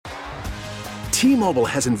T-Mobile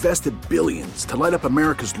has invested billions to light up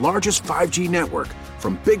America's largest 5G network,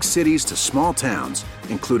 from big cities to small towns,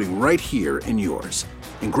 including right here in yours.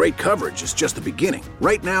 And great coverage is just the beginning.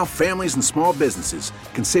 Right now, families and small businesses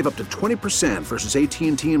can save up to 20% versus AT&T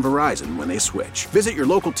and Verizon when they switch. Visit your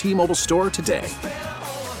local T-Mobile store today.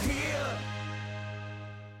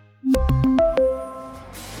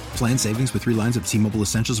 Plan savings with 3 lines of T-Mobile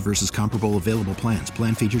Essentials versus comparable available plans.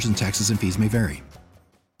 Plan features and taxes and fees may vary.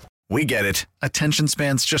 We get it. Attention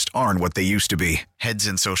spans just aren't what they used to be. Heads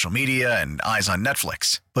in social media and eyes on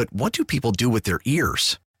Netflix. But what do people do with their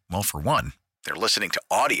ears? Well, for one, they're listening to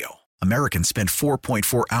audio. Americans spend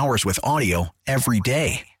 4.4 hours with audio every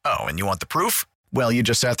day. Oh, and you want the proof? Well, you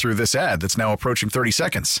just sat through this ad that's now approaching 30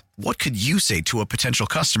 seconds. What could you say to a potential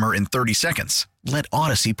customer in 30 seconds? Let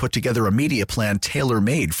Odyssey put together a media plan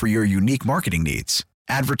tailor-made for your unique marketing needs.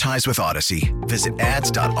 Advertise with Odyssey. Visit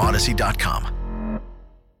ads.odyssey.com.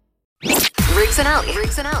 Riggs and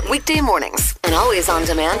Out. Weekday mornings. And always on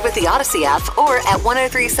demand with the Odyssey app or at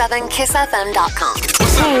 1037kissfm.com.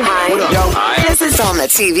 Hi. Hi. This is on the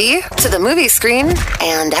TV, to the movie screen,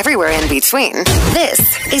 and everywhere in between. This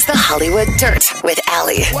is the Hollywood Dirt with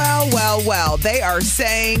Allie. Well. They are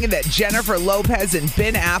saying that Jennifer Lopez and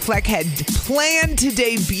Ben Affleck had planned to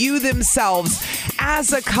debut themselves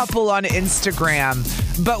as a couple on Instagram,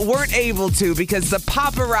 but weren't able to because the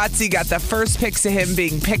paparazzi got the first pics of him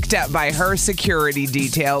being picked up by her security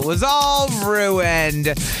detail. It was all ruined.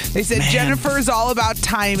 They said Jennifer's all about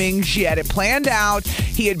timing. She had it planned out.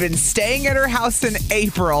 He had been staying at her house in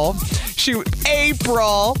April. She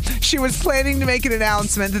was planning to make an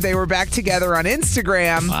announcement that they were back together on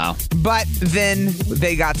Instagram. Wow. But then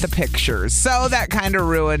they got the pictures. So that kind of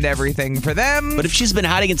ruined everything for them. But if she's been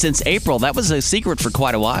hiding it since April, that was a secret for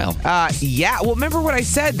quite a while. Yeah. Well, remember what I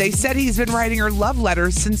said? They said he's been writing her love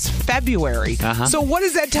letters since February. So what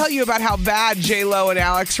does that tell you about how bad J-Lo and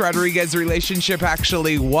Alex Rodriguez's relationship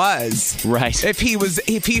actually was? Right. If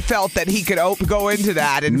he felt that he could go into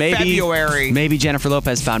that in February. Maybe Jennifer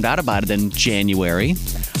Lopez found out about it in January.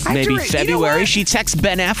 Maybe February. She texts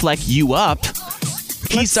Ben Affleck, "You up?"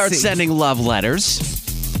 He starts sending love letters.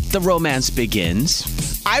 The romance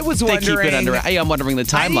begins. I was wondering. I'm wondering the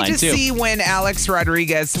timeline, I need to see when Alex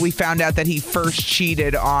Rodriguez, we found out that he first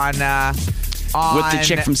cheated on with the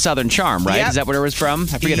chick from Southern Charm, right? Yep. Is that what it was from?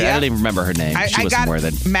 I forget. I don't even remember her name. She wasn't worth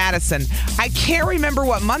it. Madison. I can't remember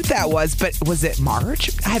what month that was, but was it March?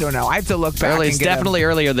 I don't know. I have to look back. It's definitely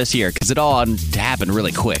earlier this year because it all happened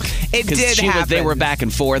really quick. It did happen. They were back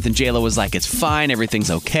and forth, and J-Lo was like, "It's fine, everything's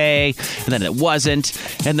okay," and then it wasn't,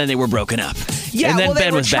 and then they were broken up. Yeah, and then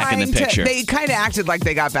Ben was back in the picture. They kind of acted like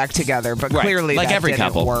they got back together, but clearly like that every didn't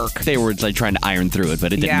couple work. They were like trying to iron through it,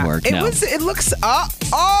 but it didn't work. It was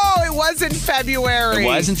in February. It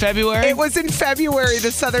was in February? It was in February,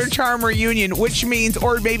 the Southern Charm reunion, which means,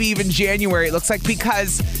 or maybe even January, it looks like,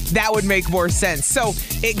 because that would make more sense. So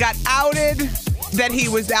it got outed that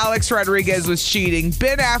Alex Rodriguez was cheating.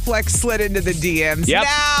 Ben Affleck slid into the DMs. Yep.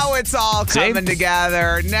 Now it's all coming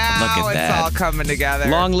together. All coming together.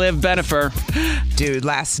 Long live Bennifer. Dude,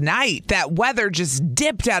 last night, that weather just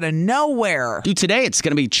dipped out of nowhere. Dude, today it's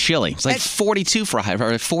going to be chilly. It's like 42 for a high,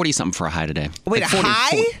 or 40-something for a high today. Wait, like a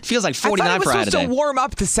high? Feels like 49 for a high today. I thought it was supposed to warm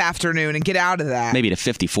up this afternoon and get out of that. Maybe to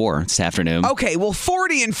 54 this afternoon. Okay, well,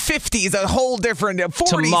 40 and 50 is a whole different...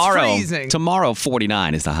 40's freezing. Tomorrow,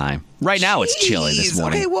 49 is the high. Right now, it's chilly this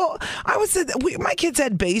morning. Okay, well, my kids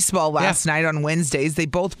had baseball last night on Wednesdays. They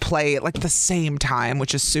both play at like the same time,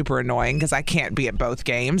 which is super annoying because I can't be at both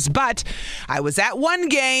games. But I was at one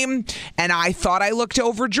game, and I thought I looked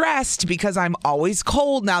overdressed because I'm always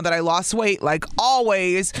cold now that I lost weight, like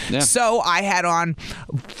always. Yeah. So I had on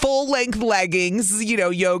full-length leggings,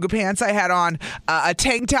 yoga pants. I had on a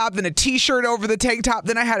tank top, then a T-shirt over the tank top.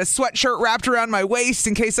 Then I had a sweatshirt wrapped around my waist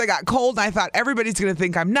in case I got cold. And I thought everybody's going to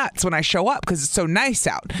think I'm nuts when I show up because it's so nice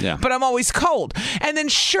out. Yeah. But I'm always cold. And then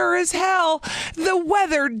sure as hell, the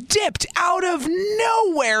weather dipped out of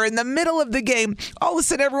nowhere in the middle of the game. All of a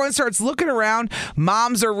sudden, everyone starts looking around.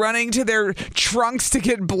 Moms are running to their trunks to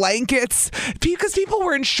get blankets because people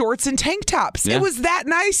were in shorts and tank tops. Yeah. It was that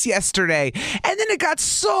nice yesterday. And then it got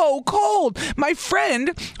so cold. My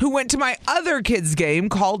friend who went to my other kid's game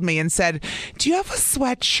called me and said, "Do you have a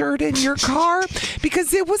sweatshirt in your car?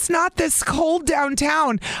 Because it was not this cold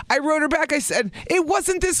downtown." I wrote her back. I said, "It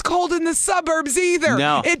wasn't this cold in the suburbs either.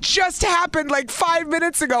 No. It just happened like 5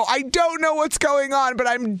 minutes ago. I don't know what's going on, but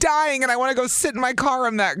I'm dying and I want to go sit in my car.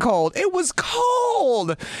 I'm that cold." It was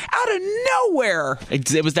cold out of nowhere.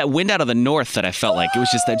 It was that wind out of the north that I felt like. It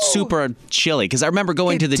was just that super chilly. Because I remember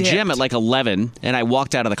going to the gym at like 11 and I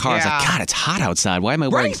walked out of the car. I was like, God, it's hot outside. Why am I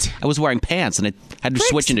wearing... Right. I was wearing pants, and I had to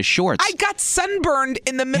switch into shorts. I got sunburned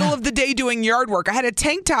in the middle of the day doing yard work. I had a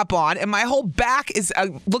tank top on, and my whole back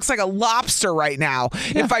looks like a lobster right now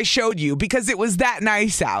if I showed you, because it was that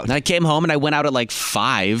nice out. And I came home, and I went out at like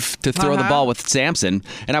 5 to throw the ball with Samson,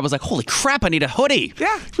 and I was like, holy crap, I need a hoodie.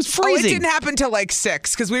 Yeah. It was freezing. It didn't happen till like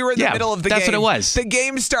 6, because we were in the middle of the game. That's what it was. The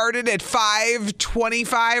game started at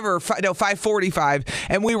 5:25 or 5:45,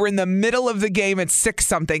 and we were in the middle of the game at 6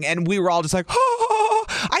 something, and we were all just like, oh.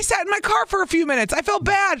 I sat in my car for a few minutes. I felt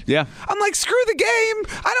bad. Yeah. I'm like, screw the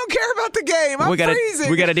game. I don't care about the game. I'm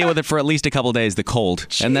freezing. We got to deal with it for at least a couple days, the cold.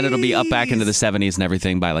 Jeez. And then it'll be up back into the 70s and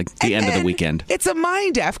everything by like the end of the weekend. It's a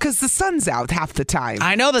mind F because the sun's out half the time.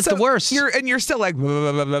 I know, that's the worst. You're still like,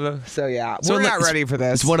 blah, blah, blah, blah. So yeah, we're not ready for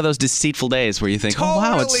this. It's one of those deceitful days where you think, totally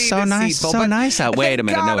oh wow, it's so nice, so nice out. Wait a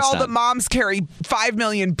minute, no, it's all not. the moms carry 5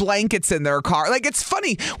 million blankets in their car. Like, it's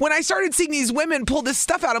funny. When I started seeing these women pull this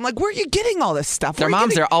stuff out, I'm like, where are you getting all this stuff? Their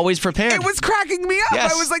moms, they're always prepared. It was cracking me up.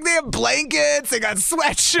 Yes. I was like, they have blankets, they got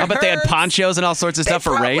sweatshirts. I bet they had ponchos and all sorts of stuff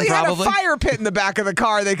for rain, probably. They had a fire pit in the back of the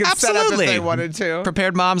car they could set up if they wanted to.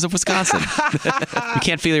 Prepared moms of Wisconsin. You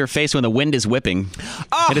can't feel your face when the wind is whipping.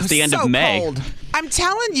 Oh, and it's the end of May. Cold. I'm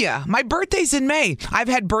telling you, my birthday's in May. I've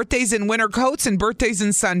had birthdays in winter coats and birthdays in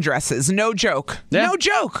sundresses. No joke. Yeah. No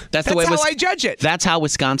joke. That's the way how I judge it. That's how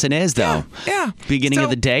Wisconsin is, though. Yeah. Beginning of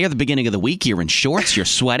the day or the beginning of the week, you're in shorts, you're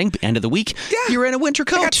sweating. End of the week, you're in a winter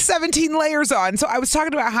coat. I got 17 layers on. So I was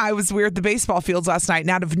talking about how I was at the baseball fields last night, and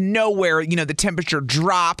out of nowhere, the temperature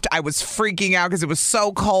dropped. I was freaking out because it was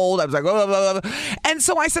so cold. I was like, blah, blah, blah. And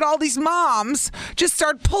so I said, all these moms just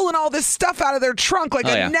start pulling all this stuff out of their trunk, like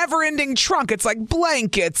a never-ending trunk. It's like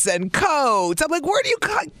blankets and coats. I'm like, where do you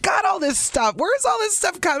got all this stuff? Where's all this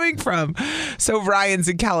stuff coming from? So Ryan's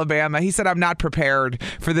in Calabama. He said, I'm not prepared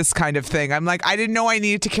for this kind of thing. I'm like, I didn't know I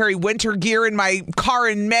needed to carry winter gear in my car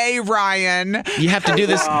in May, Ryan. You have to do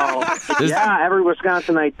this. Yeah, every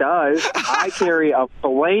Wisconsinite does. I carry a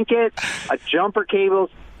blanket, a jumper cables,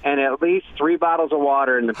 and at least 3 bottles of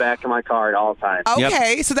water in the back of my car at all times.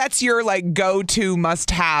 Okay, so that's your go-to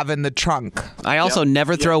must-have in the trunk. I also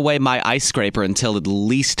never throw away my ice scraper until at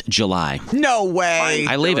least July. No way.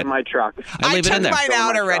 I leave it in my truck. I leave it in there. I took mine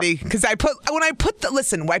out already because I put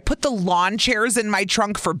the lawn chairs in my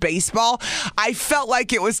trunk for baseball. I felt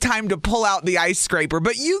like it was time to pull out the ice scraper.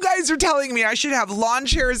 But you guys are telling me I should have lawn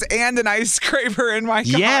chairs and an ice scraper in my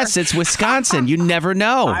car. Yes, it's Wisconsin. You never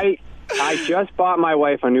know. I just bought my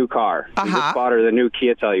wife a new car. I just bought her the new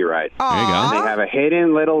Kia Telluride. There you go. They have a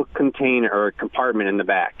hidden little container or compartment in the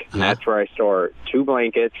back. And that's where I store 2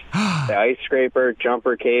 blankets, the ice scraper,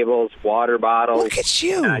 jumper cables, water bottles. Look at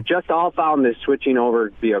you. And I just all found this switching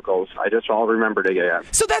over vehicles. I just all remembered again.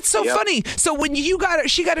 So that's so funny. So when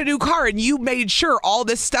she got a new car and you made sure all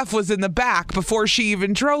this stuff was in the back before she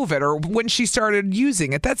even drove it or when she started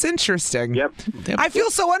using it. That's interesting. Yep. I feel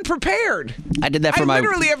so unprepared. I did that for I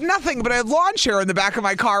literally have nothing but a lawn chair in the back of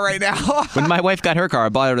my car right now. When my wife got her car, I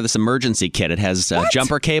bought her this emergency kit. It has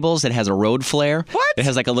jumper cables. It has a road flare. What? It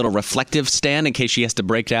has like a little reflective stand in case she has to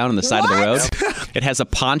break down on the side of the road. It has a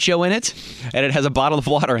poncho in it, and it has a bottle of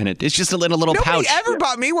water in it. It's just a little pouch. Nobody ever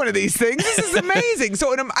bought me one of these things. This is amazing.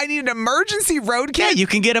 So I need an emergency road kit? Yeah, you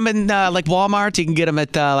can get them in like Walmart. You can get them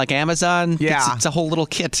at like Amazon. Yeah. It's a whole little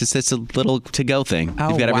kit. It's a little to-go thing. Oh,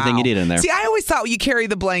 You've got everything you need in there. See, I always thought you carry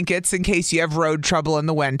the blankets in case you have road trouble in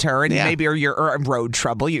the winter, and maybe your road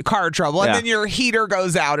trouble, your car trouble, and then your heater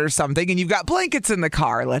goes out or something, and you've got blankets in the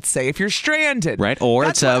car. Let's say if you're stranded, right? Or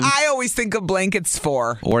that's what I always think of blankets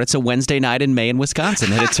for. Or it's a Wednesday night in May in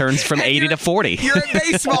Wisconsin, and it turns from 80 to 40. You're at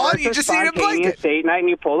baseball, and you just need a blanket. Date night, and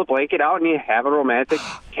you pull the blanket out, and you have a romantic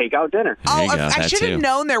takeout dinner. I should have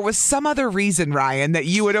known there was some other reason, Ryan, that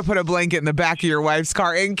you would have put a blanket in the back of your wife's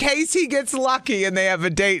car in case he gets lucky and they have a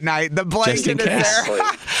date night. The blanket is there.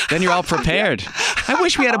 Then you're all prepared. I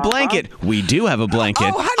wish we had a blanket. We do have a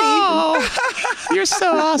blanket. Oh, honey. You're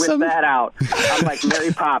so awesome. Whip that out. I'm like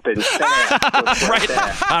Mary Poppins. Right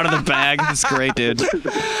out of the bag. That's great, dude.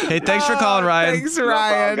 Hey, thanks for calling, Ryan. Thanks,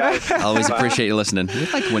 Ryan. No problem, always appreciate you listening. We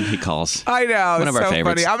like when he calls. I know. One of our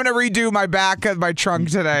favorites. Funny. I'm going to redo my back of my trunk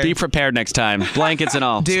today. Be prepared next time. Blankets and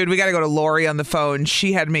all. Dude, we got to go to Lori on the phone.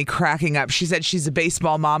 She had me cracking up. She said she's a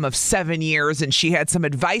baseball mom of 7 years, and she had some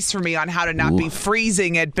advice for me on how to not be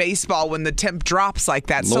freezing at baseball when the temp drops like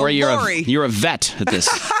that. Lori, so, Lori, you're a vet at this.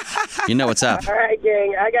 You know what's up. All right,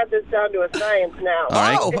 gang. I got this down to a science now. All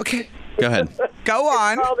right. Oh, okay. Go ahead. Go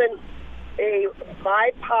on. It's called a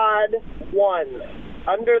bipod 1,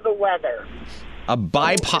 under the weather. A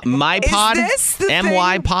bipod? My pod? Is this the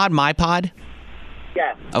MY thing? pod? My pod?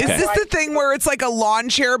 Yes. Okay. Is this the thing where it's like a lawn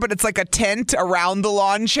chair, but it's like a tent around the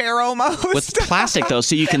lawn chair almost? With plastic, though,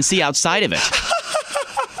 so you can see outside of it.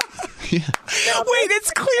 Wait,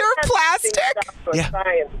 it's clear plastic? Yeah.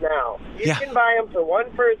 Science now. You Yeah. can buy them for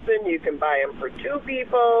one person. You can buy them for two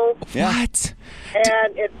people. Yeah. What?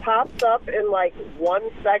 And it pops up in like 1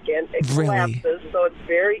 second. It Really? collapses, so it's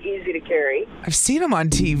very easy to carry. I've seen them on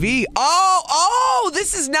TV. Oh,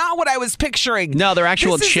 this is not what I was picturing. No, they're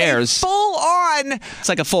actual this is chairs. Full on. It's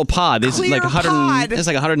like a full pod. It's Clear like pod. It's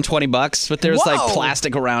like $120, but there's like Whoa.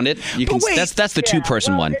 plastic around it. You But can. wait. That's the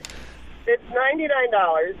two-person one. It's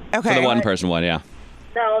 $99. Okay. For the one-person one, yeah.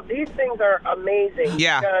 Now, these things are amazing.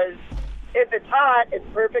 Yeah. Because if it's hot, it's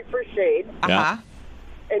perfect for shade. Uh-huh.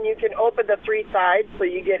 And you can open the 3 sides so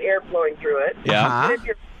you get air flowing through it. Yeah. Uh-huh. And if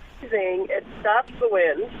you're freezing, it stops the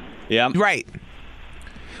wind. Yeah. Right.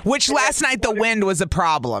 Which last night the wind was a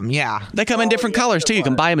problem, yeah. They come in different colors, too. You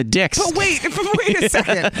can buy them at Dick's. But wait a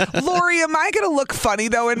second. Lori, am I going to look funny,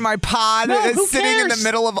 though, in my pod who sitting in the cares?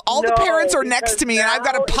 middle of all the No, parents are next to me, and I've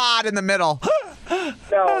got a because pod in the middle.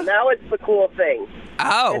 No, now it's the cool thing.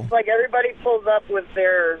 Oh. It's like everybody pulls up with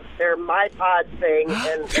their My Pod thing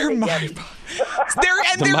and They're and a my Yeti.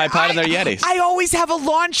 The My Pod and their Yetis. I always have a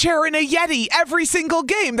lawn chair and a Yeti every single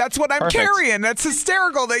game. That's what I'm Perfect. carrying. That's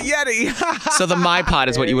hysterical, the Yeti. So the My Pod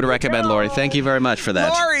is what you would recommend, Lori. Thank you very much for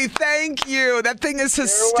that. Lori, thank you. That thing is You're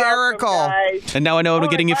hysterical. welcome, guys. And now I know what I'm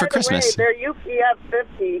getting you and for by the Christmas. Way, they're UPF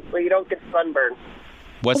 50, so you don't get sunburned.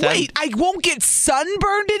 What's that? Wait, I won't get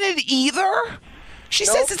sunburned in it either? She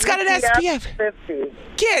says it's got an SPF. 50.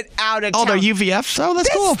 Get out of Oh, town. they're UVF? Oh, that's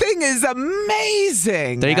this cool. thing is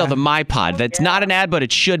amazing. There you go, the My Pod. That's not an ad, but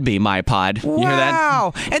it should be My Pod. You hear that?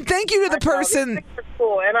 Wow. And thank you to the These person. things are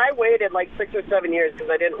cool, and I waited like 6 or 7 years because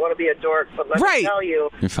I didn't want to be a dork. But let Right. me tell you,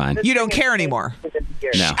 You're fine. this You don't thing is care anymore.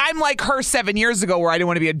 No. I'm like her 7 years ago where I didn't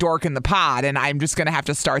want to be a dork in the pod, and I'm just going to have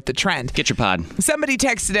to start the trend. Get your pod. Somebody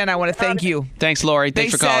texted in. I want to thank you. Thanks, Lori. They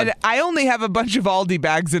Thanks for calling. said, I only have a bunch of Aldi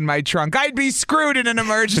bags in my trunk. I'd be screwed in an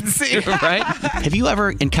emergency. Right? Have you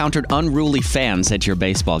ever encountered unruly fans at your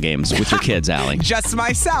baseball games with your kids, Allie? Just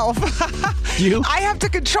myself. You? I have to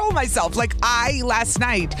control myself. Like, I, last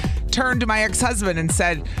night, turned to my ex-husband and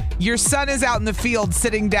said, your son is out in the field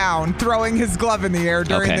sitting down, throwing his glove in the air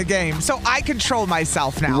during Okay. the game. So I control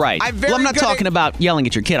myself now. Right. I'm very Well, I'm not good talking about yelling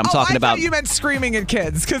at your kid. I'm talking I about. thought you meant screaming at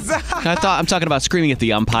kids. I'm talking about screaming at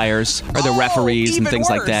the umpires or the referees and even things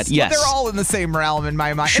like worse. that. Well, Yes. they're all in the same realm in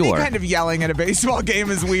my mind. Sure. Any kind of yelling at a baseball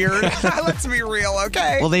game is weird. Let's be real,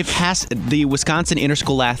 okay? Well, they've passed the Wisconsin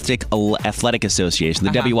Interscholastic Athletic Association,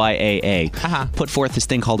 the WIAA, put forth this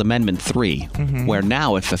thing called Amendment 3, where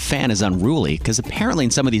now if a fan is unruly, because apparently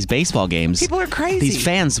in some of these baseball games, People are crazy. These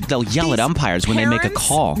fans, they'll yell at umpires when they make a Parents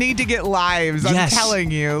call. Need to get lives. Yes. I'm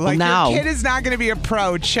telling you. Well, Like, now- your kid is not going to be a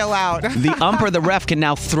pro. Chill out. The ump or the ref can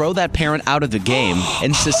now throw that parent out of the game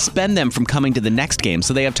and suspend them from coming to the next game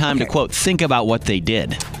so they have time to, quote, think about what they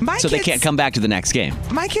did. So they kids- can't come back to the next game.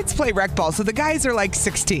 My kids play rec ball, so the guys are like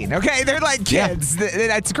 16, okay? They're like Yeah. kids.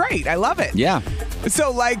 That's great. I love it. Yeah.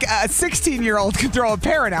 So, like, a 16-year-old can throw a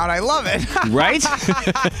parent out. I love it. Right?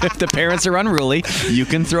 If the parents are unruly, you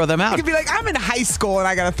can throw them You out. could be like, I'm in high school and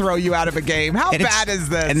I got to throw you out of a game. How And it's- bad is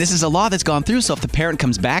this? And this is a law that's gone through, so if the parent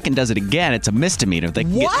comes back and does it again, it's a misdemeanor. They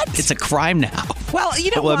can What? it's a crime now. Well,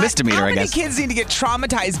 you know Well, a what? misdemeanor, How I many guess. kids need to get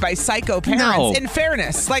traumatized by psycho parents? No. In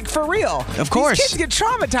fairness, like for real. Of course. These kids get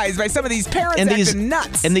traumatized by some of these parents acting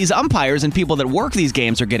nuts. And these umpires and people that work these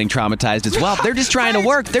games are getting traumatized as well. They're just trying to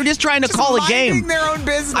work. They're just trying to Just call a minding game. their own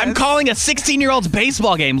business. I'm calling a 16-year-old's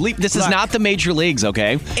baseball game. This is Look. not the major leagues,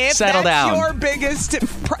 okay? If Settle that's down. your biggest,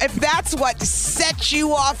 if that's what sets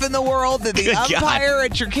you off in the world, the Good God. umpire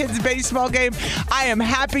at your kid's baseball game, I am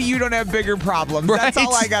happy you don't have bigger problems. That's Right.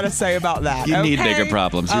 all I got to say about that. You need okay? bigger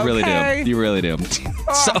problems. You really Okay. do. You really do.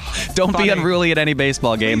 So don't funny. be unruly at any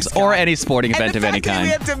baseball games Please, or God. any sporting event and of the any fact that kind. we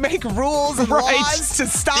have to make rules and Right. laws to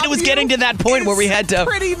stop And it was you getting to that point where we is had to-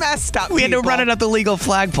 pretty messed up. We had to people. run it up the legal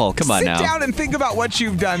flagpole. Come on Sit now. down and think about what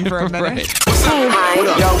you've done for a minute. Right.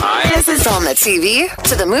 Hi. This is on the TV,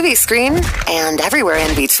 to the movie screen, and everywhere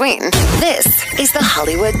in between. This is the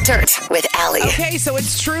Hollywood Dirt with Allie. Okay, so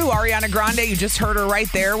it's true. Ariana Grande, you just heard her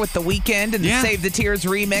right there with The Weeknd and Yeah. the Save the Tears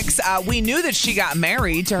remix. We knew that she got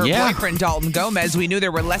married to her Yeah. boyfriend, Dalton Gomez. We knew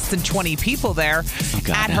there were less than 20 people there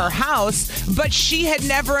God, at no. her house, but she had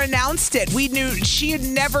never announced it. We knew she had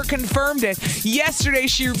never confirmed it. Yesterday,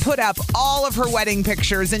 she put up all of her wedding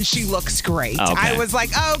pictures, and she looks great. Okay. I was like,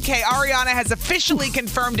 okay, Ariana has officially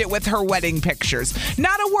confirmed it with her wedding pictures.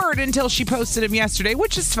 Not a word until she posted them yesterday,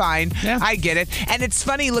 which is fine. Yeah. I get it. And it's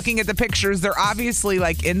funny looking at the pictures. They're obviously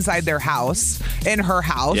like inside their house, in her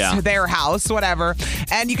house, Yeah. their house, whatever.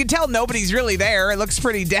 And you can tell nobody's really there. It looks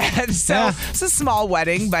pretty dead. So it's a small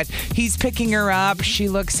wedding, but he's picking her up. She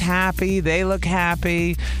looks happy. They look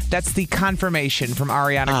happy. That's the confirmation from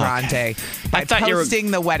Ariana Grande by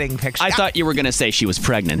posting the wedding picture. I thought you were going to say she was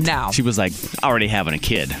pregnant. No. She was like already having a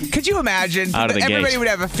kid. Could you imagine? Out of the Everybody gate. would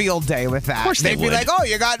have a field day with that. Of course They'd they be would. like, oh,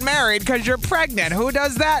 you got married because you're pregnant. Who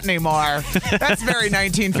does that anymore? That's very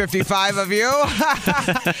 1955 of you.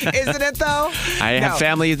 Isn't it, though? I have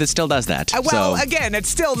family that still does that. Well, so. again, it's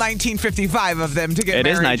still 1955 of them to get It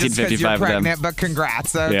is married just because you're 1955 of them. pregnant, but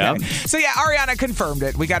congrats. Okay. Yeah. So, yeah, Ariana confirmed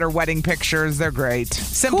it. We got her wedding pictures. They're great.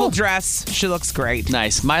 Simple dress. She looks great.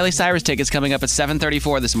 Nice. Miley Cyrus tickets coming up at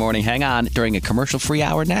 7:34 this morning. Hang on during a commercial-free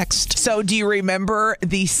hour next. So, do you remember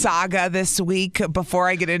the saga this week before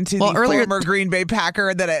I get into the former Green Bay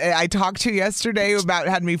Packer that I talked to yesterday about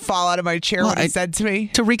had me fall out of my chair when he said to me?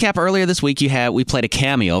 To recap, earlier this week we played a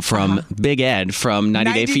cameo from Big Ed from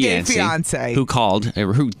 90 Day Fiancé,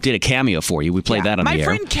 who did a cameo for you. We played that on the air. My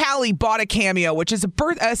friend Callie bought a cameo, which is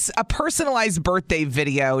a personalized birthday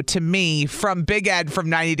video to me from Big Ed from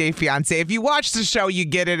 90 Day Fiancé. If you watch the show, you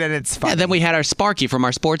get it, and it's funny. Yeah, then we had our Sparky from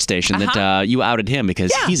our sports station that you outed him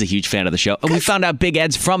because he's a huge fan of the show. And we found out Big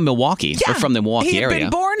Ed's from Milwaukee, or from the Milwaukee area. He had been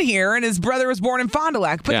born here, and his brother was born in Fond du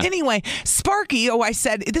Lac. But anyway, Sparky, I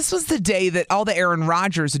said, this was the day that all the Aaron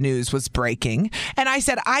Rodgers news was breaking. And I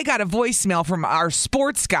said, I got a voicemail from our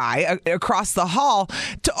sports guy across the hall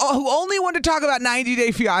who only wanted to talk about 90 Day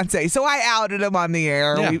Fiancé. So I outed him on the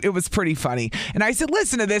air. Yeah. It was pretty funny. And I said,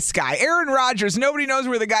 listen to this guy. Aaron Rodgers, nobody knows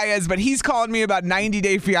where the guy is, but he's calling me about 90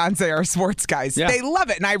 Day Fiancé, our sports guys. Yeah. They love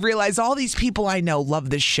it. And I realized all these people I know love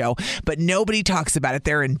this show, but nobody talks about it.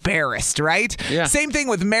 They're embarrassed, right? Yeah. Same thing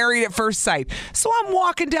with Married at First Sight. So I'm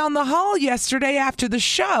walking down the hall yesterday after the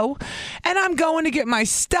show, and I'm going to get my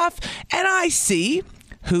stuff, and I see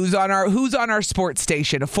who's on our sports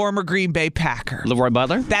station, a former Green Bay Packer. Leroy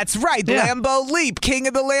Butler? That's right, the Lambeau Leap, king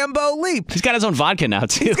of the Lambeau Leap. He's got his own vodka now,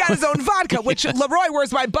 too. He's got his own vodka, which Leroy,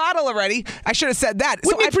 where's my bottle already? I should have said that.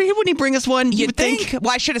 Wouldn't he bring us one? You think?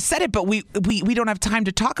 Well, I should have said it, but we don't have time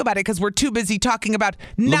to talk about it because we're too busy talking about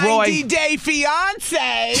 90 Day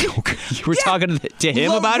Fiancé. You were talking to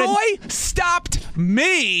him about it? Leroy stopped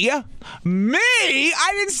me.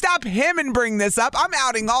 I didn't stop him and bring this up. I'm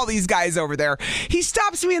outing all these guys over there. He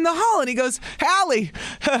stops me in the hall and he goes, Allie,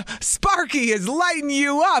 Sparky is lighting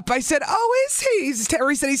you up. I said, oh, is he? He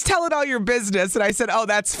said, he's telling all your business. And I said, oh,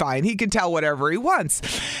 that's fine. He can tell whatever he wants.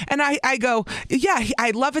 And I go, yeah,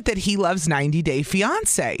 I love it that he loves 90 Day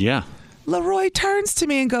Fiancé. Yeah. Leroy turns to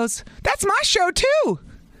me and goes, that's my show too.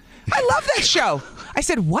 I love that show. I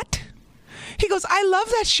said, what? He goes, I love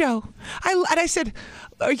that show. And I said,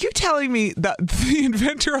 are you telling me that the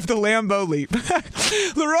inventor of the Lambeau Leap,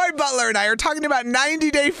 Leroy Butler, and I are talking about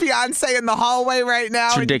 90 Day Fiancé in the hallway right now?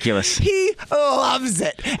 It's ridiculous. He loves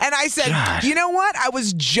it. And I said, you know what? I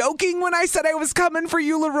was joking when I said I was coming for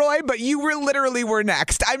you, Leroy, but you literally were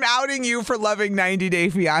next. I'm outing you for loving 90 Day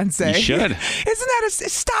Fiancé. You should. Isn't that a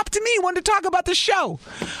stop to me? Wanted to talk about the show.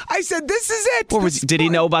 I said, this is it. Did he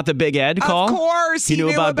know about the Big Ed call? Of course. He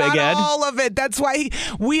knew about Big Ed? all of it. That's why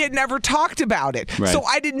we had never talked about it. Right. So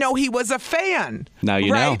I didn't know he was a fan. Now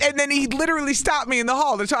you know. And then he literally stopped me in the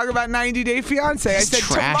hall to talk about 90 Day Fiancé. I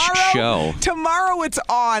said, tomorrow it's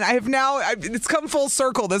on. It's come full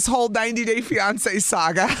circle, this whole 90 Day Fiancé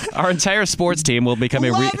saga. Our entire sports team will become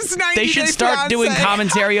They should start doing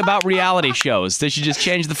commentary about reality shows. They should just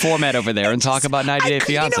change the format over there and talk about 90 Day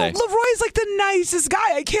Fiancé. Leroy's like the nicest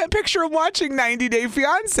guy. I can't picture him watching 90 Day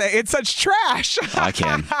Fiancé. It's such trash. I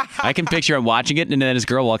can. I can picture him watching it, and then his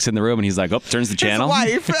girl walks in the room, and he's like, turns the channel.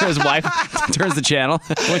 His wife turns the channel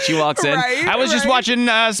when she walks in. I was just watching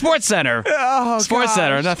Sports Center. Sports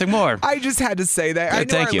Center, nothing more. I just had to say that. I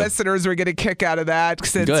know our listeners are going to kick out of that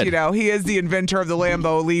since, he is the inventor of the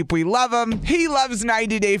Lambeau Leap. We love him. He loves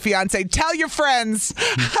 90 Day Fiancé. Tell your friends.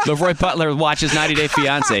 Leroy Butler watches 90 Day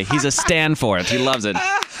Fiancé. He's a stand for it. He loves it.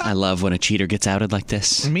 I love when a cheater gets outed like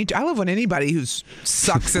this. Me too. I love when anybody who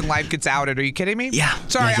sucks in life gets outed. Are you kidding me? Yeah.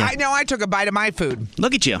 Sorry, yeah. I know I took a bite of my food.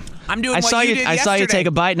 Look at you. I'm doing I what saw you did I saw you take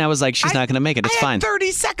a bite, and I was like, she's not going to make it. It's fine. I had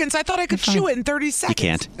 30 seconds. I thought I could chew it in 30 seconds. You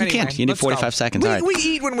can't. Anyway, you can't. You need 45 seconds. All right. We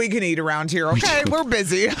eat when we can eat around here, okay? We're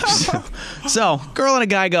busy. So, girl and a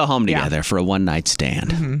guy go home together for a one-night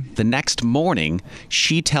stand. Mm-hmm. The next morning,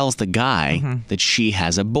 she tells the guy that she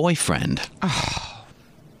has a boyfriend.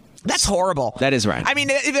 That's horrible. That is right. I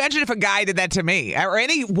mean, imagine if a guy did that to me or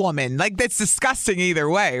any woman. Like, that's disgusting either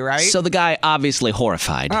way, right? So the guy, obviously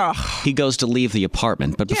horrified, he goes to leave the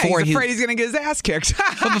apartment. But before he's afraid he's going to get his ass kicked.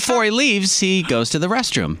 But before he leaves, he goes to the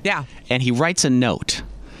restroom. Yeah. And he writes a note,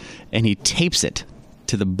 and he tapes it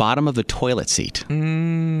to the bottom of the toilet seat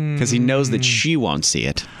because he knows that she won't see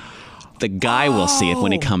it. The guy will see it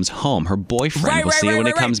when he comes home. Her boyfriend will see it when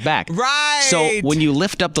he comes back. Right. So when you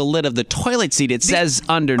lift up the lid of the toilet seat, it says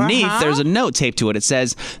underneath, there's a note taped to it. It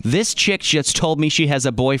says, "This chick just told me she has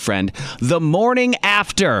a boyfriend the morning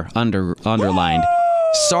after," underlined.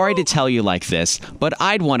 "Sorry to tell you like this, but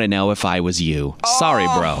I'd want to know if I was you. Sorry,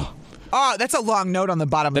 bro." Oh, that's a long note on the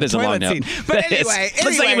bottom of the toilet seat. But anyway,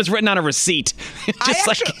 looks like it was written on a receipt. I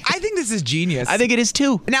think this is genius. I think it is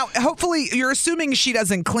too. Now, hopefully, you're assuming she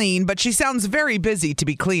doesn't clean, but she sounds very busy to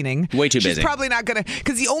be cleaning. Way too busy. She's probably not going to,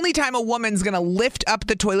 because the only time a woman's going to lift up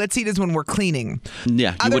the toilet seat is when we're cleaning.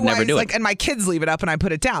 Yeah, you would never do it. And my kids leave it up and I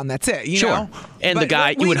put it down. That's it. You know? And but the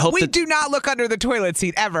guy, you would hope we do not look under the toilet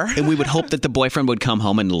seat ever. And we would hope that the boyfriend would come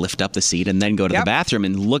home and lift up the seat and then go to the bathroom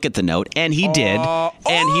and look at the note. And he did.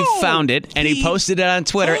 And he found it. And he posted it on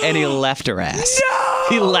Twitter. And he left her ass. No!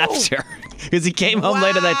 He left her. Because he came home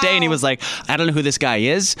later that day and he was like, "I don't know who this guy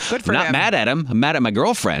is. Good for I'm not him. mad at him. I'm mad at my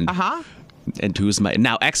girlfriend." And who's my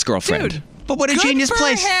now ex-girlfriend. Dude. But what a genius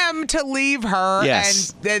place. Good for him to leave her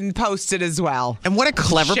and then post it as well. And what a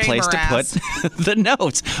clever Shame place her to ass. put the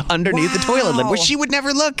notes underneath the toilet lid where she would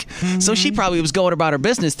never look. So she probably was going about her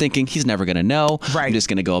business thinking, he's never going to know. Right. I'm just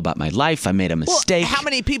going to go about my life. I made a mistake. Well, how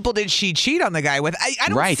many people did she cheat on the guy with? I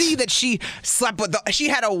don't see that she slept with she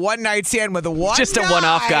had a one-night stand with one Just guy. a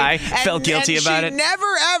one-off guy. Felt guilty and about she it.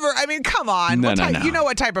 never, ever. I mean, come on. No, You know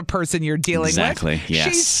what type of person you're dealing Exactly, with.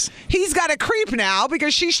 yes. He's got a creep now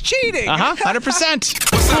because she's cheating. 100%.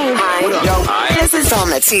 Hi. This is on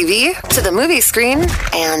the TV, to the movie screen,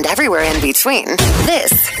 and everywhere in between.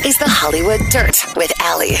 This is the Hollywood Dirt with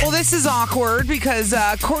Allie. Well, this is awkward because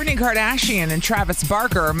Kourtney Kardashian and Travis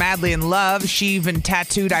Barker are madly in love. She even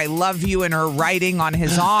tattooed "I love you" in her writing on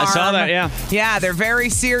his arm. I saw that, yeah. Yeah, they're very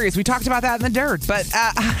serious. We talked about that in the dirt. But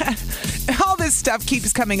all this stuff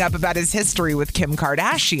keeps coming up about his history with Kim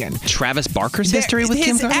Kardashian. Travis Barker's history with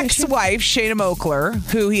Kim Kardashian? His ex-wife, Shayna Moakler,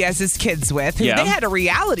 who he has his kids with, who they had a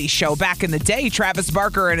reality show back in the day, Travis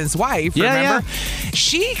Barker and his wife, remember?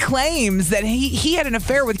 She claims that he had an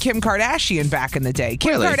affair with Kim Kardashian back in the day.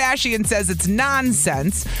 Kim Kardashian says it's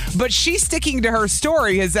nonsense, but she's sticking to her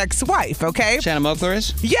story, his ex-wife, okay? Shayna Moakler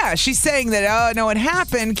is? Yeah, she's saying that, oh, no, it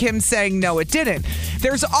happened. Kim's saying, no, it didn't.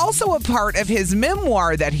 There's also a part of his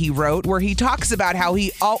memoir that he wrote where he talks about how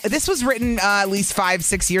this was written at least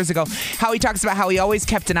 5-6 years ago, how he talks about how he always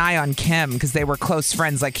kept an eye on Kim because they were close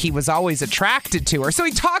friends, like he was always attracted to her. So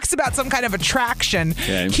he talks about some kind of attraction,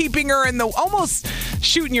 keeping her in the, almost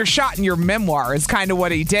shooting your shot in your memoir is kind of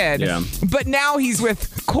what he did. Yeah. But now he's with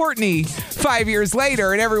Kourtney 5 years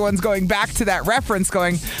later, and everyone's going back to that reference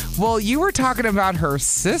going, well, you were talking about her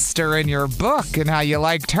sister in your book and how you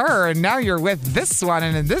liked her, and now you're with this one,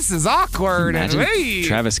 and this is awkward. Imagine and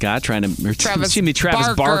Travis Scott trying to,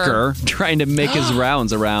 Travis Barker trying to make his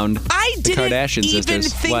rounds around the Kardashian sisters. I didn't even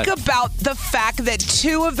think about the fact that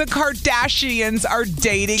two of the Kardashians are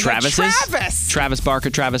dating Travis. Barker,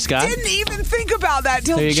 Travis Scott. Didn't even think about that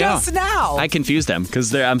till just now. I confused them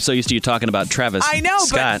because I'm so used to you talking about Travis I know,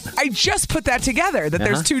 Scott. but I just put that together, that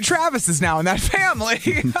there's two Travises now in that family.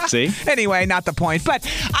 See? Anyway, not the point. But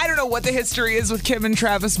I don't know what the history is with Kim and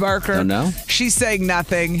Travis Barker. Don't know. She's saying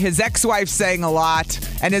nothing. His ex-wife's saying a lot.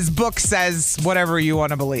 And his book says whatever you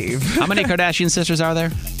want to believe. How many Kardashian sisters are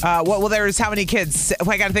there? Well, there's how many kids?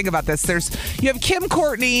 I got to think about this. You have Kim,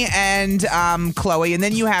 Kourtney, and Khloe, and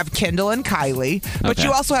then you have Kendall and Kylie. But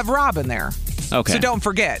you also have Robin there. Okay. So don't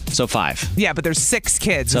forget. So 5. Yeah, but there's 6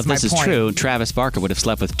 kids. So if this is true, Travis Barker would have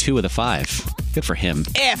slept with 2 of the 5. Good for him.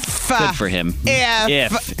 Good for him.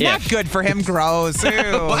 Not good for him. Gross.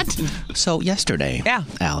 What? So yesterday,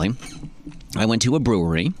 Allie, I went to a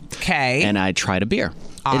brewery. Okay. And I tried a beer.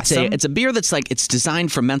 Awesome. It's a beer that's like, it's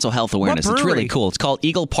designed for mental health awareness. What It's brewery? really cool. It's called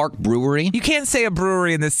Eagle Park Brewery. You can't say a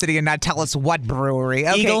brewery in this city and not tell us what brewery.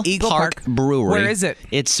 Okay, Eagle Park Brewery. Where is it?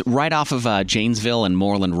 It's right off of Janesville and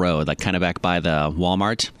Moreland Road, like kind of back by the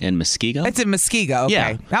Walmart in Muskego. It's in Muskego. Okay.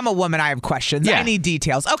 Yeah. I'm a woman. I have questions. Yeah. I need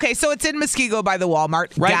details. Okay, so it's in Muskego by the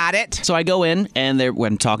Walmart. Right. Got it. So I go in, and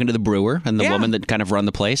when talking to the brewer and the woman that kind of run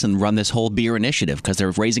the place and run this whole beer initiative because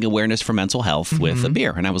they're raising awareness for mental health with a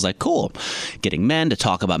beer. And I was like, cool. Getting men to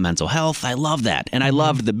talk about mental health. I love that. And I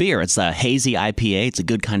loved the beer. It's a hazy IPA. It's a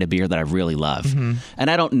good kind of beer that I really love. And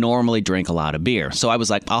I don't normally drink a lot of beer. So I was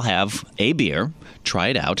like, I'll have a beer, try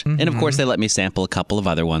it out. And of course, they let me sample a couple of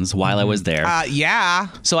other ones while I was there. Yeah.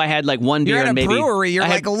 So I had like one beer You're at and a maybe brewery. You're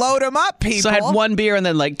like, load them up, people. So I had one beer and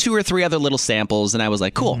then like 2 or 3 other little samples, and I was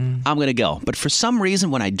like, cool, I'm going to go. But for some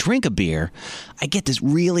reason, when I drink a beer, I get this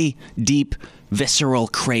really deep, visceral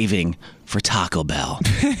craving for Taco Bell.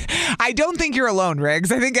 I don't think you're alone,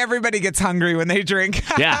 Riggs. I think everybody gets hungry when they drink.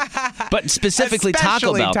 Yeah, but specifically Taco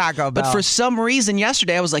Especially Bell. Taco Bell. But for some reason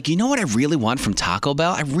yesterday, I was like, you know what I really want from Taco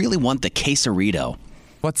Bell? I really want the quesarito.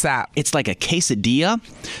 What's that? It's like a quesadilla,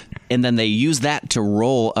 and then they use that to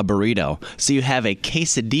roll a burrito. So you have a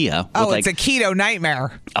quesadilla. Oh, with it's a keto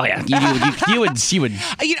nightmare. Oh yeah, you would I you would miss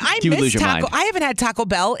lose your Taco. mind. I haven't had Taco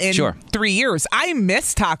Bell in 3 years. I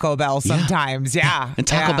miss Taco Bell sometimes. Yeah. And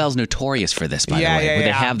Taco Bell's notorious for this, by the way, where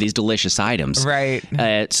they have these delicious items. Right.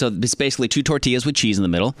 So it's basically 2 tortillas with cheese in the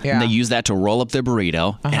middle, and they use that to roll up their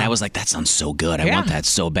burrito. And I was like, that sounds so good. I want that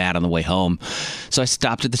so bad on the way home. So I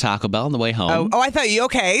stopped at the Taco Bell on the way home. Oh, I thought you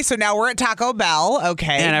okay. So now we're at Taco Bell.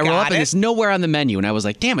 Okay. And I roll up, and it's nowhere on the menu. And I was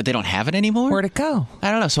like, damn it, they don't have it anymore? Where'd it go?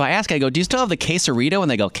 I don't know. So I asked, I go, do you still have the quesarito?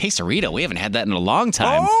 And they go, quesarito? We haven't had that in a long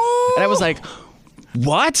time. Oh! And I was like,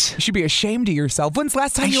 what? You should be ashamed of yourself. When's the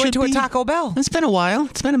last time you went to a Taco Bell? It's been a while.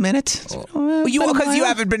 It's been a minute. Because you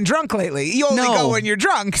haven't been drunk lately. You only go when you're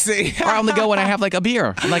drunk, see? Or I only go when I have like a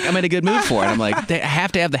beer. Like I'm in a good mood for it. I'm like, I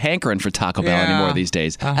have to have the hankering for Taco Bell anymore these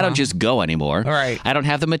days. I don't just go anymore. Right. I don't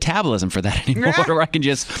have the metabolism for that anymore. Where I can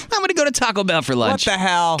just, I'm going to go to Taco Bell for lunch. What the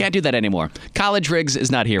hell? Can't do that anymore. College Riggs is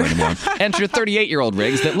not here anymore. Enter 38-year-old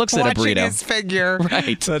Riggs that looks at a burrito. Watching his figure.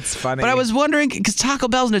 Right. That's funny. But I was wondering, because Taco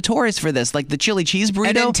Bell's notorious for this, like the chili cheese burrito.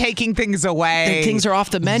 And then taking things away. Things are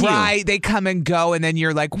off the menu. Right. They come and go, and then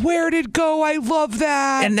you're like, where'd it go? I love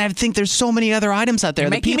that. And I think there's so many other items out there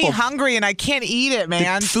You're that making people me hungry, and I can't eat it,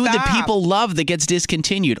 man. the food that people love that gets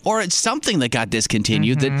discontinued, or it's something that got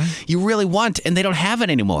discontinued that you really want and they don't have it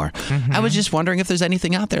anymore. I was just wondering if there's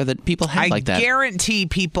anything out there that people have like that. I guarantee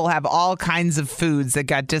people have all kinds of foods that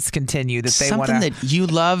got discontinued that they want to. Something that you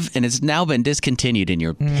love and it's now been discontinued and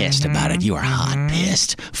you're pissed about it. You are hot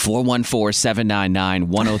pissed.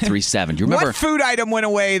 414-799-1037. Do you remember? What food item went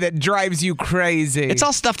away that drives you crazy? It's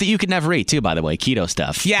all stuff that you could never eat too, by the way. Keto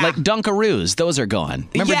stuff. Yeah. Like Dunkaroos. Those are gone.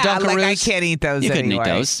 Remember Dunkaroos? Like I can't eat those You couldn't anyway. eat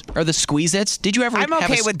those. Or the Squeeze-Its. Did you ever I'm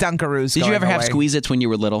okay with Dunkaroos. Did you ever have away. Squeeze-Its when you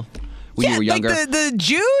were little? When you were younger? Like the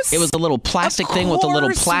juice? It was a little plastic thing with a little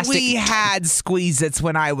plastic. We had Squeeze-Its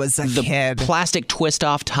when I was a kid. Plastic twist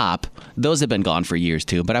off top. Those have been gone for years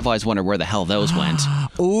too, but I've always wondered where the hell those went.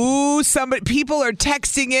 Ooh, people are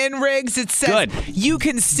texting in, Riggs. It says you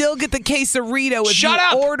can still get the quesarito if you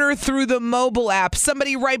order through the mobile app.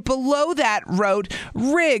 Somebody right below that wrote,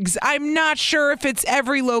 Riggs, I'm not sure if it's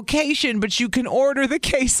every location, but you can order the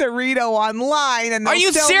quesarito online. And are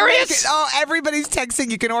you serious? Oh, everybody's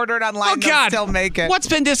texting. You can order it online. Oh, God. They'll still make it. What's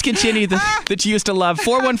been discontinued that you used to love?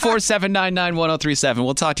 414-799-1037.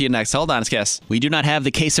 We'll talk to you next. Hold on, guess. We do not have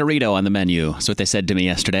the quesarito on the menu. That's what they said to me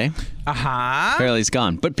yesterday. Apparently it's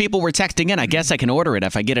gone. But people were texting in. I guess I can order it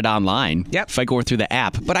if I get it online. Yep. If I go through the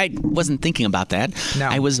app. But I wasn't thinking about that. No.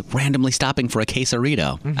 I was randomly stopping for a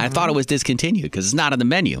quesarito. I thought it was discontinued because it's not on the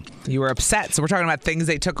menu. You were upset. So we're talking about things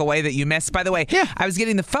they took away that you missed. By the way, I was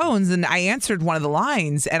getting the phones and I answered one of the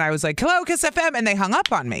lines and I was like, hello, Kiss FM. And they hung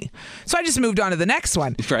up on me. So I just moved on to the next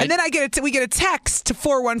one. Right. And then we get a text to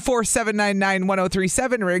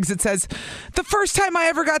 414-799-1037, Riggs. It says, the first time I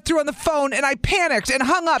ever got through on the phone and I panicked and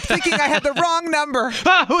hung up thinking I had the wrong number.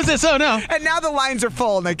 Who's this? Oh, no. And now the lines are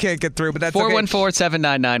full and I can't get through, but that's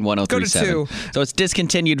 414-799-1037. Go to 2. So it's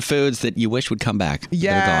discontinued foods that you wish would come back. Yes.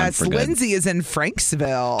 They're gone for good. Lindsay is in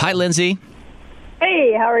Franksville. Hi, Lindsay.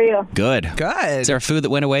 Hey, how are you? Good. Good. Is there a food that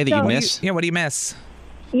went away that you miss? What do you miss?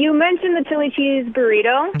 You mentioned the chili cheese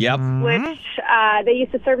burrito. Yep. Which they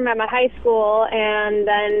used to serve them at my high school, and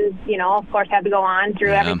then, of course, had to go on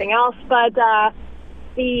through everything else. But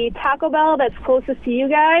the Taco Bell that's closest to you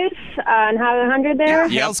guys on Highway 100 there,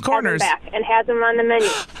 Hale's Corners, back and has them on the menu.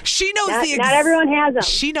 She knows not everyone has them.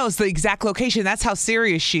 She knows the exact location. That's how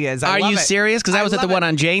serious she is. Are you serious? Because I was at the one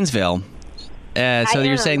on Janesville. So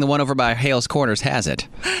you're saying the one over by Hale's Corners has it?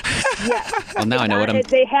 Yeah. Well, now I know what I'm...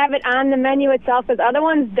 They have it on the menu itself, because other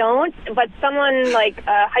ones don't. But someone, like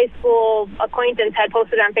a high school acquaintance, had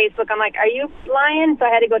posted on Facebook. I'm like, are you lying? So I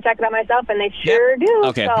had to go check it out myself, and they sure do.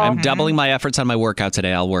 Okay, so. I'm doubling my efforts on my workout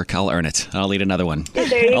today. I'll earn it. I'll eat another one.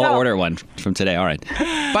 There you I'll go. order one from today. All right.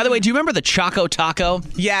 By the way, do you remember the Choco Taco?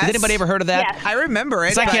 Yes. Has anybody ever heard of that? Yes. I remember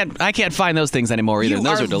it. I can't find those things anymore either. And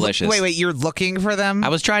those are delicious. Wait, you're looking for them? I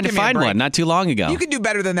was trying to find one not too long long ago. You can do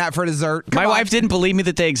better than that for dessert. Come My on. wife didn't believe me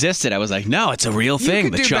that they existed. I was like, no, it's a real thing,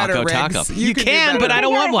 can the do Choco better, Taco. Riggs. You can do can, better. but I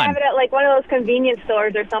don't want one. Have it at like one of those convenience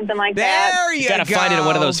stores or something like that. There you Gotta go. find it at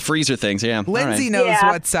one of those freezer things. Yeah. All Lindsay right. knows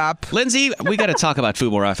Yeah. what's up. Lindsay, we got to talk about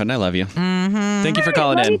food more often. I love you. Mm-hmm. Thank you for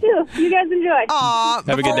calling Love in. you too. You guys enjoy. Aw,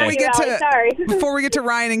 Have a good day. Sorry. Before we get to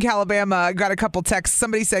Ryan in Calabama, I got a couple texts.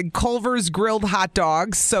 Somebody said Culver's grilled hot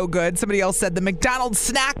dogs, so good. Somebody else said the McDonald's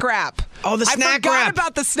snack wrap. Oh, the I snack forgot wrap.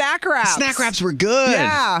 about the snack wraps. Snack wraps were good.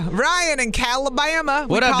 Yeah, Ryan in Calabama.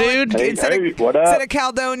 What up, dude? Instead what up? Instead of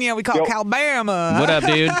Caledonia, we call it Calabama. What up,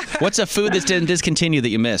 dude? What's a food that's didn't discontinue that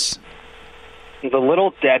you miss? The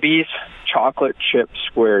Little Debbie's chocolate chip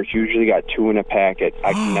squares usually got 2 in a packet.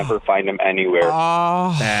 I can never find them anywhere.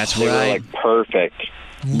 Oh, That's They were right. like perfect.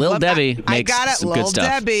 Lil Debbie I makes got it, some Lil good stuff.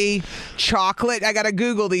 Debbie chocolate. I got to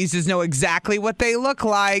Google these to know exactly what they look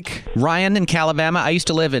like. Ryan in Calabama. I used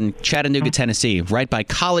to live in Chattanooga, Tennessee, right by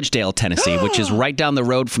Collegedale, Tennessee, which is right down the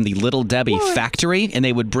road from the Little Debbie factory. And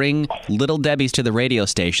they would bring Little Debbie's to the radio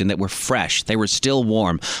station that were fresh. They were still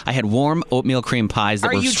warm. I had warm oatmeal cream pies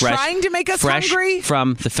that Are were you fresh, trying to make us fresh hungry?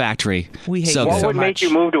 from the factory. We hate so you good. What so would make much.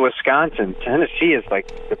 you move to Wisconsin? Tennessee is like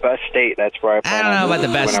the best state. That's where I plan I don't know on about the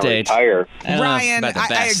moving best when I state. retire. I don't know Ryan, about the I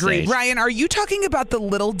best agree. state. Ryan, are you talking about the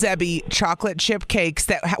Little Debbie chocolate chip cakes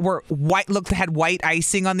that were white? Had white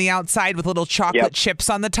icing on the outside with little chocolate Yep. chips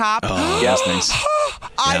on the top. Oh, that's nice.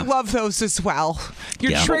 I Yeah. love those as well.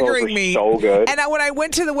 You're Yeah. triggering Those are me. so good. And when I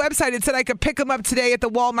went to the website, it said I could pick them up today at the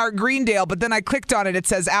Walmart Greendale, but then I clicked on it. It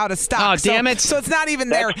says out of stock. Oh, damn it. So it's not even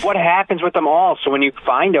there. That's what happens with them all. So when you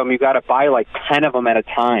find them, you got to buy like 10 of them at a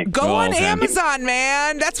time. Go Oh, on okay. Amazon,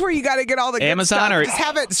 man. That's where you got to get all the good Amazon stuff. or- Just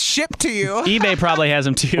have it shipped to you. eBay probably has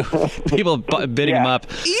them too. People bidding them Yeah. up.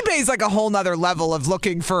 eBay's like a whole nother level of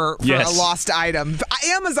looking for Yes. a lost item.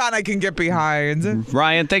 Amazon I can get behind.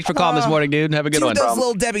 Ryan, thanks for calling this morning, dude. Have a good Dude, one. those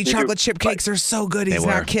Little Debbie too. chocolate chip cakes are so good. He's were.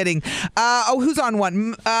 not kidding. Who's on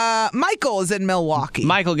one? Michael is in Milwaukee.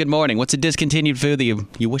 Michael, good morning. What's a discontinued food that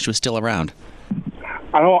you wish was still around?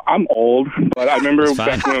 I'm old, but I remember That's fine.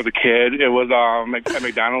 back when I was a kid, it was at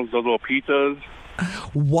McDonald's, those little pizzas.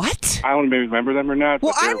 What? I don't maybe remember them or not.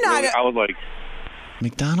 Well, but they I'm were not really- a- I was like,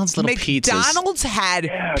 McDonald's little pizzas. McDonald's had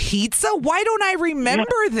pizza? Why don't I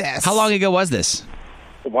remember this? How long ago was this?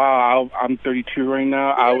 wow, I'm 32 right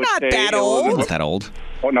now. I You're would not say that it was- old. Not that old.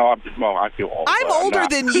 Oh no, I feel old. I'm but older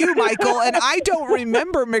not. than you, Michael, and I don't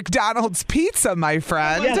remember McDonald's pizza, my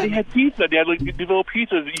friend. Yeah, they had pizza. They had like these little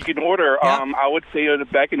pizzas that you can order. Yep. I would say it was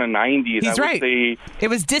back in the 90s. He's I would right. say It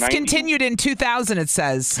was discontinued in 2000, it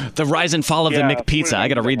says. The rise and fall of the Yeah, McPizza. I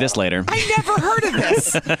got to read this later. I never heard of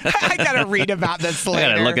this. I got to read about this I later.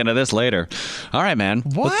 got to look into this later. All right, man.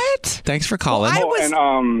 What? Thanks for calling. I was-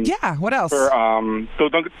 and Yeah, what else? for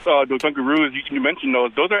those Dunkaroos, you mentioned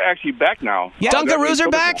those. Those are actually back now. Yeah. Dunkaroos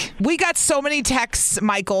are back? We got so many texts,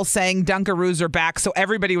 Michael, saying Dunkaroos are back, so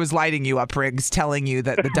everybody was lighting you up, Riggs, telling you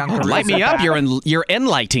that the Dunkaroos Light me are up. back. You're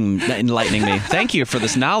enlightening me. Thank you for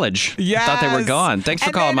this knowledge. Yes. Thought they were gone. Thanks for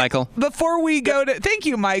And calling, then Michael. Before we go to, thank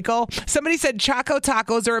you, Michael. Somebody said Choco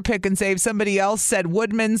Tacos are a pick and save. Somebody else said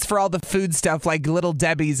Woodman's for all the food stuff like Little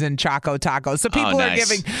Debbie's and Choco Tacos. So people are nice.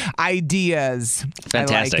 giving ideas.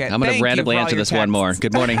 Fantastic. I like it. I'm going Thank to you randomly for all answer your this one more. texts.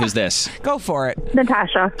 Good morning. Who's this? Go for it.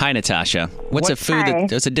 Natasha. Hi, Natasha. What's a food Hi.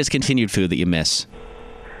 that's a discontinued food that you miss?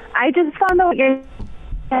 I just found out your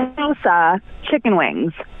chicken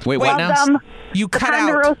wings. Wait, what Love now? them. You The cut out.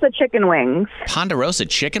 Ponderosa chicken wings. Ponderosa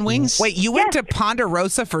chicken wings? Wait, you went to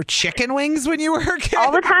Ponderosa for chicken wings when you were a kid?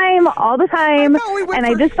 All the time. I know, we went And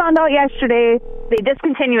I for- just found out yesterday they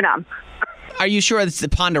discontinued them. Are you sure it's the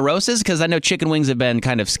Ponderosas? Because I know chicken wings have been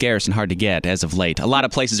kind of scarce and hard to get as of late. A lot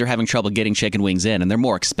of places are having trouble getting chicken wings in, and they're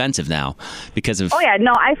more expensive now because of... Oh, yeah.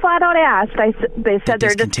 No, I flat out asked. They said they're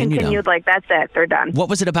discontinued discontinued. them. Like, that's it. They're done. What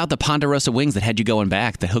was it about the Ponderosa wings that had you going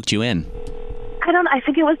back, that hooked you in? I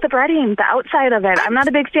think it was the breading, the outside of it. I'm not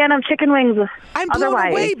a big fan of chicken wings. I'm blown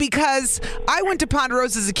otherwise. away because I went to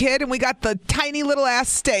Ponderosa as a kid and we got the tiny little ass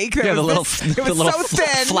steak. That Yeah, the was little- it was the little so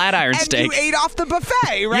thin. flat iron and steak. you ate off the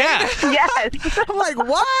buffet, right? Yeah. Yes. I'm like,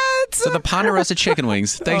 what? So the Ponderosa chicken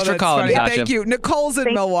wings. Thanks Oh, for that's calling, funny. Natasha. Thank you. Nicole's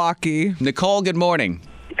in Milwaukee. Nicole, good morning.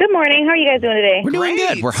 Good morning. How are you guys doing today? We're doing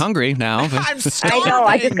Great. good. We're hungry now. I'm I starving. know.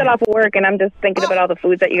 I just got off of work and I'm just thinking about all the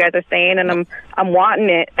foods that you guys are saying, and I'm wanting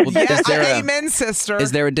it. Well, Yeah, is there a- amen, sister.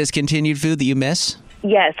 Is there a discontinued food that you miss?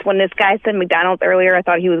 Yes. When this guy said McDonald's earlier, I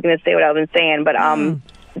thought he was going to say what I was saying, but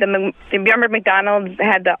remember McDonald's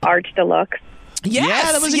had the Arch Deluxe.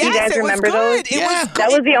 Yes, that was a You guys it was remember good. those? It was good.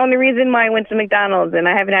 That was the only reason why I went to McDonald's, and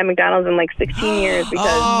I haven't had McDonald's in like 16 years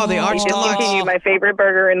because the Arch it's Deluxe. discontinued my favorite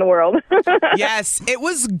burger in the world. Yes, it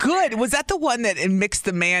was good. Was that the one that mixed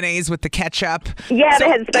the mayonnaise with the ketchup? Yeah, they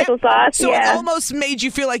had special sauce. So yeah. it almost made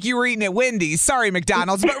you feel like you were eating at Wendy's. Sorry,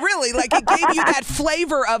 McDonald's, but really, like it gave you that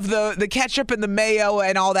flavor of the ketchup and the mayo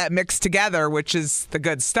and all that mixed together, which is the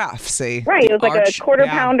good stuff. See, Right, it was like a quarter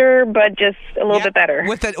pounder, but just a little bit better.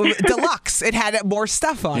 with the deluxe. It had more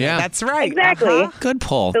stuff on Yeah. it. That's right. Exactly. Good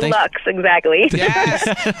pull. Deluxe, exactly. Yes.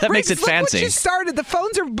 That makes it Look fancy. What you started. The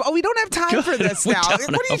phones are. Oh, we don't have time for this We now. don't. What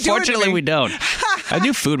are you doing? Unfortunately, to me? we don't. I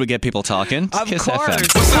knew food would get people talking. Of Kiss course.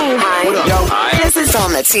 FM. Hi. This is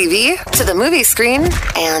on the TV, to the movie screen,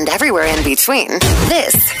 and everywhere in between.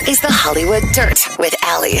 This is the Hollywood Dirt with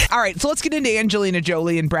Allie. All right, so let's get into Angelina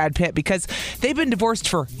Jolie and Brad Pitt because they've been divorced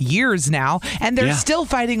for years now, and they're Yeah. still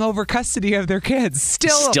fighting over custody of their kids.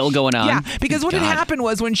 Still going on? Yeah, because what had God. happened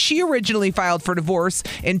was when she originally filed for divorce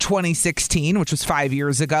in 2016, which was 5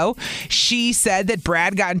 years ago, she said that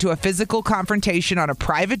Brad got into a physical confrontation on a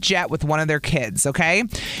private jet with one of their kids, okay?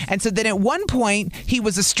 And so then at one point, he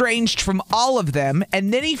was estranged from all of them,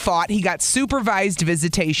 and then he fought. He got supervised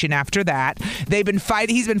visitation after that. They've been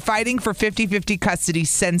fighting. He's been fighting for 50-50 custody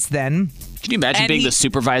since then. Can you imagine And being he- the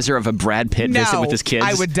supervisor of a Brad Pitt visit with his kids?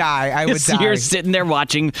 I would die. I would die. You're sitting there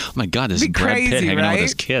watching, oh my God, this is Be Brad crazy, Pitt hanging right? out with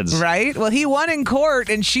his kids. Right? Well, he won in court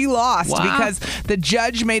and she lost Wow. because the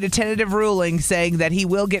judge made a tentative ruling saying that he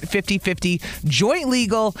will get 50-50 joint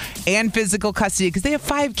legal and physical custody because they have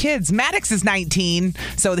 5 kids. Maddox is 19,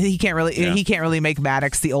 so he can't really make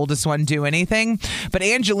Maddox, the oldest one, do anything. But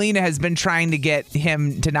Angelina has been trying to get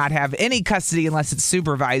him to not have any custody unless it's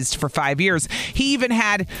supervised for 5 years. He even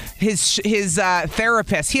had his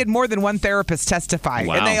therapist. He had more than one therapist testify,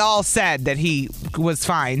 Wow. and they all said that he was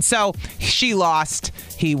fine. So she lost,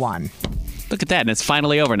 he won. Look at that, and it's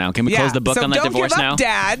finally over now. Can we close the book so on that don't divorce give up, now?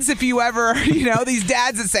 dads, if you ever, these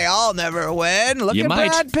dads that say, I'll never win. Look You at might.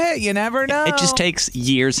 Brad Pitt. You never know. It just takes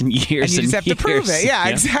years and years And you just have to prove years. it. Yeah,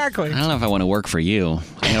 exactly. I don't know if I want to work for you.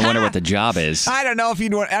 I wonder what the job is. I don't know if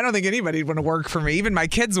you'd want, I don't think anybody'd want to work for me. Even my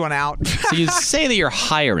kids went out. So you say that you're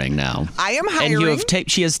hiring now. I am hiring. And you have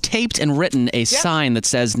she has taped and written a sign that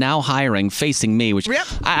says "Now hiring," facing me, which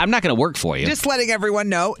I'm not going to work for you. Just letting everyone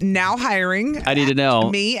know, now hiring. I need to know.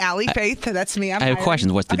 Me, Allie Faith. That's me. I have hiring.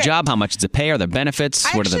 questions. What's the job? How much does it pay? Are there benefits?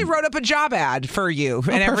 I What are actually the... wrote up a job ad for you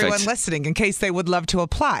and everyone perfect. listening in case they would love to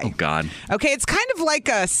apply. Oh, God. Okay, it's kind of like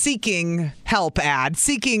a seeking help ad,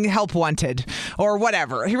 seeking help wanted, or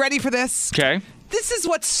whatever. You ready for this? Okay. This is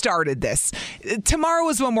what started this. Tomorrow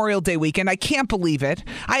is Memorial Day weekend. I can't believe it.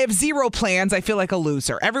 I have 0 plans. I feel like a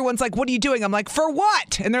loser. Everyone's like, what are you doing? I'm like, for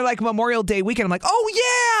what? And they're like, Memorial Day weekend. I'm like,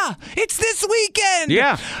 oh, yeah, it's this weekend.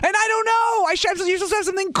 Yeah. And I don't know. You're supposed to have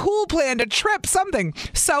something cool planned, a trip, something.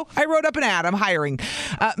 So I wrote up an ad. I'm hiring.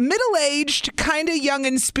 Middle-aged, kind of young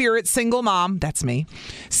in spirit, single mom. That's me.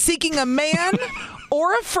 Seeking a man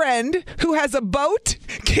or a friend who has a boat,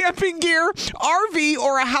 camping gear, RV,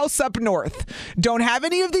 or a house up north. Don't have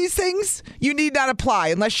any of these things? You need not apply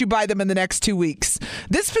unless you buy them in the next 2 weeks.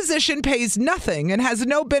 This position pays nothing and has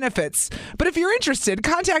no benefits. But if you're interested,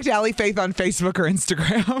 contact Allie Faith on Facebook or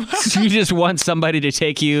Instagram. You just want somebody to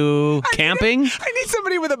take you camping? I need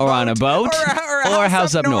somebody with a boat. Or on a boat? Or a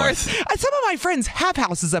house up north. Some of my friends have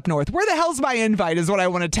houses up north. Where the hell's my invite is what I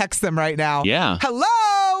want to text them right now. Yeah. Hello?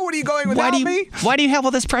 What are you going without me? Why do you have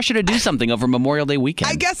all this pressure to do something over Memorial Day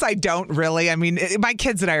weekend? I guess I don't really. I mean, my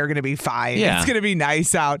kids and I are going to be fine. Yeah. It's going to be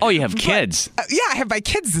nice out. Oh, you have kids. Yeah, I have my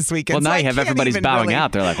kids this weekend. Well, now so you have I can't everybody's even bowing really-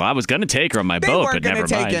 out. They're like, well, I was going to take her on my They boat, weren't but going never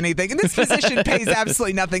to take mind. anything. And this position pays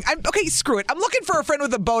absolutely nothing. Okay, screw it. I'm looking for a friend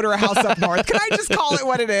with a boat or a house up north. Can I just call it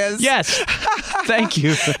what it is? Yes. Thank you.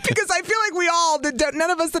 Because I feel like we all, none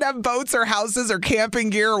of us that have boats or houses or camping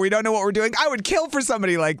gear or we don't know what we're doing, I would kill for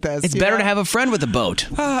somebody like this. It's better to have a friend with a boat.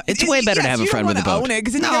 It's way better to have a friend with a boat.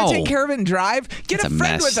 Because then you got to take care of it and drive. Get It's a a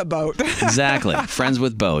friend mess. with a boat. Exactly. Friends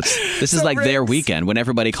with boats. This is So, like their Riggs- weekend when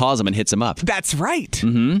everybody calls them and hits them up. That's right.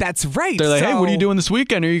 Mm-hmm. That's right. They're like, hey, what are you So- doing this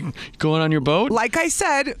weekend? Are you going on your boat? Like I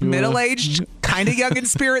said, middle-aged, kind of young in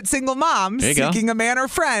spirit single mom There you go. seeking a man or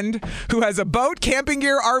friend who has a boat, camping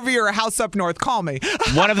gear, RV, or a house up north. Call me.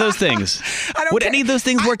 One of those things. I don't Would care. any of those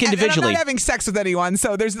things work And individually? I'm not having sex with anyone,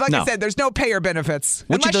 so there's, like No. I said, there's no pay or benefits.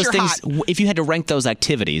 Which of unless those you're things, hot. if you had to rank those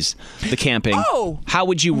activities, the camping, Oh. how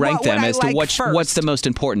would you rank What would them I as to like what's first? the most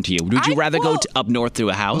important to you? Would you rather go up north to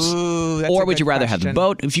a house? Ooh, that's or a would you good rather have the question.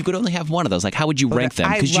 boat? If you could only have one of those, like how would you rank them?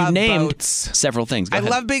 I Because you love named boats. several things. Go I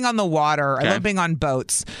ahead. love being on the water. Okay. I love being on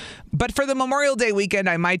boats. But for the Memorial Memorial Day weekend,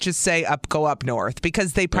 I might just say go up north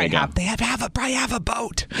because they probably have a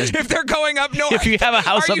boat if they're going up north. If you have a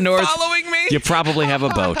house up north, following me? You probably have a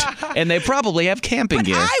boat, and they probably have camping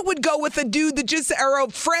gear. I would go with a dude or a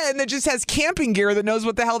friend that just has camping gear that knows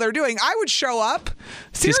what the hell they're doing. I would show up.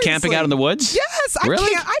 Seriously. Just camping out in the woods? Yes,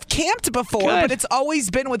 really? I've camped before, but it's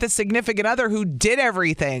always been with a significant other who did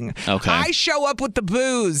everything. Okay. I show up with the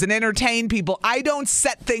booze and entertain people. I don't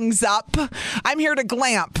set things up. I'm here to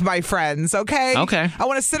glamp, my friends, okay? Okay. I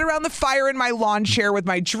want to sit around the fire in my lawn chair with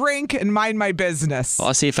my drink and mind my business. Well,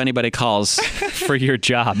 I'll see if anybody calls for your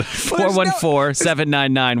job.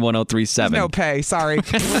 414-799-1037. No pay, sorry.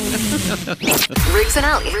 Riggs and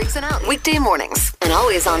Out. Weekday mornings. And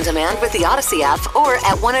always on demand with the Odyssey app or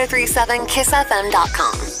at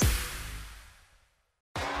 1037kissfm.com.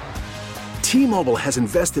 T-Mobile has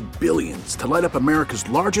invested billions to light up America's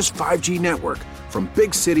largest 5G network, from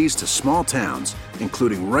big cities to small towns,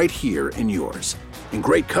 including right here in yours. And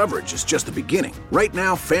great coverage is just the beginning. Right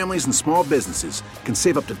now, families and small businesses can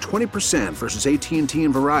save up to 20% versus AT&T and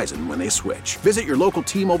Verizon when they switch. Visit your local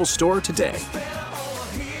T-Mobile store today.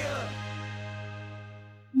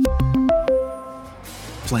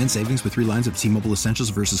 Plan savings with 3 lines of T-Mobile Essentials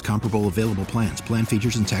versus comparable available plans. Plan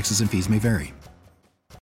features and taxes and fees may vary.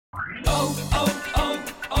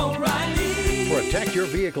 Protect your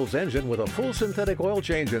vehicle's engine with a full synthetic oil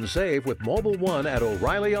change and save with Mobil 1 at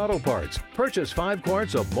O'Reilly Auto Parts. Purchase 5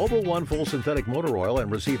 quarts of Mobil 1 full synthetic motor oil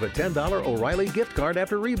and receive a $10 O'Reilly gift card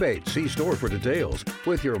after rebate. See store for details.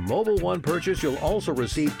 With your Mobil 1 purchase, you'll also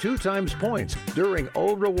receive 2 times points during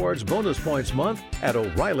O Rewards Bonus Points Month at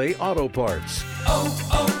O'Reilly Auto Parts.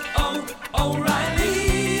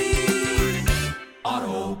 O'Reilly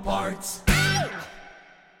Auto Parts.